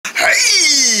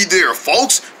Hey there,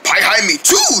 folks. Piehaeme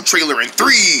 2 trailer in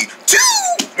 3, 2,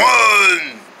 1.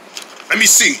 Let me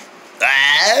see.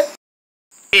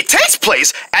 It takes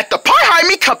place at the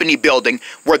Piehaeme Company building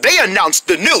where they announced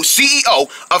the new CEO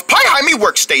of Piehaeme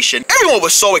Workstation. Everyone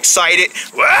was so excited.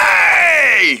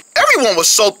 Hey! Everyone was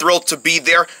so thrilled to be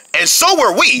there, and so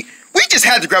were we. We just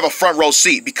had to grab a front row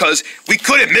seat because we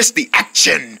couldn't miss the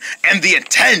action and the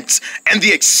intent and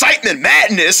the excitement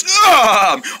madness.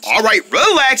 All right,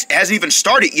 relax. It hasn't even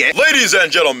started yet. Ladies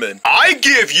and gentlemen, I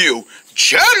give you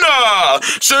Jenna! You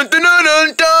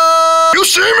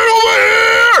see me over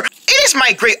here? It is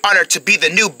my great honor to be the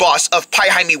new boss of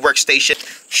Piehaeme Workstation.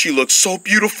 She looks so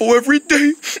beautiful every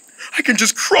day. I can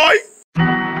just cry.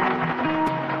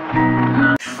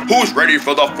 Who's ready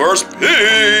for the first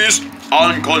piece?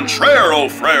 En contrario,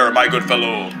 frere, my good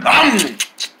fellow.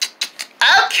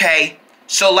 Okay,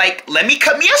 so let me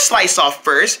cut me a slice off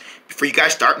first before you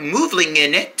guys start moving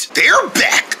in it. They're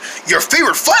back. Your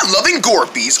favorite fun-loving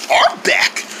Gorbies are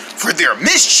back for their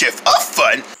mischief of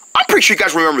fun. I'm pretty sure you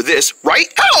guys remember this,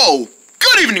 right? Oh,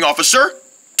 good evening, officer.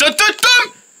 Can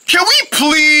we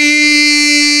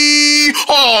please?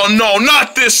 Oh no,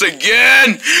 not this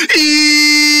again.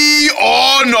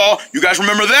 Oh no, you guys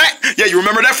remember that? Yeah, you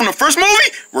remember that from the first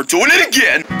movie? We're doing it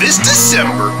again. This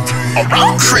December,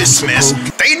 around Christmas,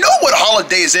 they know what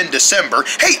holiday is in December.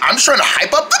 Hey, I'm just trying to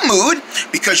hype up the mood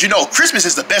because you know Christmas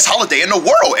is the best holiday in the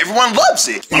world. Everyone loves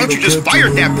it. Why don't you just fire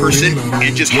that person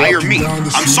and just hire me?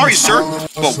 I'm sorry, sir,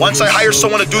 but once I hire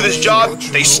someone to do this job,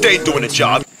 they stay doing the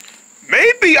job.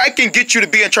 Maybe I can get you to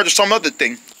be in charge of some other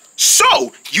thing.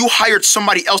 So, you hired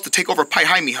somebody else to take over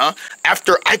Piehaeme, huh?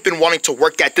 After I've been wanting to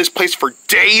work at this place for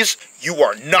days, you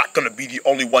are not gonna be the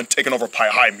only one taking over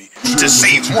Piehaeme. To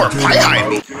save more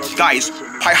Piehaeme. Guys,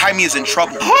 Piehaeme is in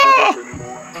trouble.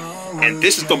 And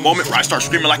this is the moment where I start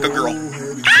screaming like a girl.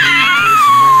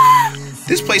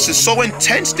 This place is so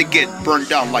intense to get burned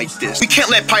down like this. We can't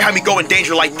let Piehaeme go in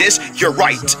danger like this. You're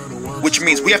right. Which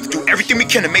means we have to do everything we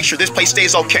can to make sure this place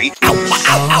stays okay. Ow,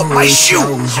 ow, ow, my shoe!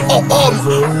 Oh,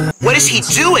 what is he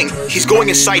doing? He's going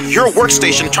inside your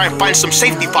workstation to try and find some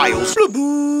safety files. What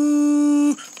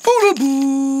do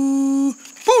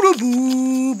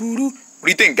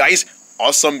you think, guys?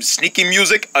 Awesome sneaky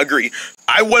music? Agree.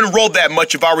 I wouldn't roll that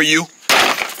much if I were you.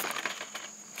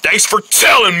 Thanks for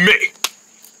telling me.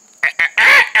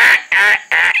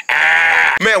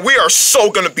 Man, we are so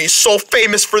gonna be so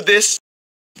famous for this.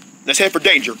 Let's head for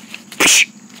danger.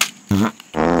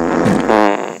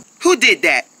 Who did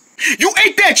that? You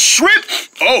ate that shrimp?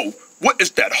 Oh, what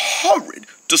is that horrid,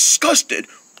 disgusted,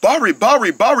 bari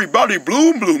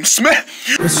bloom smell?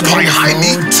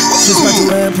 Piehaeme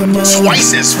 2!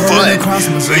 Twice as fun.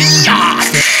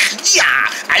 Yeah,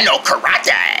 I know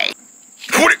karate.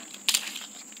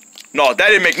 No, that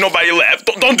didn't make nobody laugh.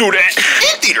 Don't do that.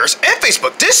 In theaters and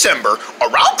Facebook December,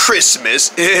 around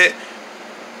Christmas,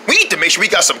 we need to make sure we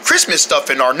got some Christmas stuff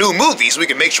in our new movies. We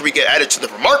can make sure we get added to the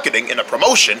marketing and the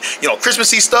promotion. You know,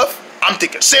 Christmassy stuff. I'm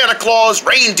thinking Santa Claus,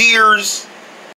 reindeers.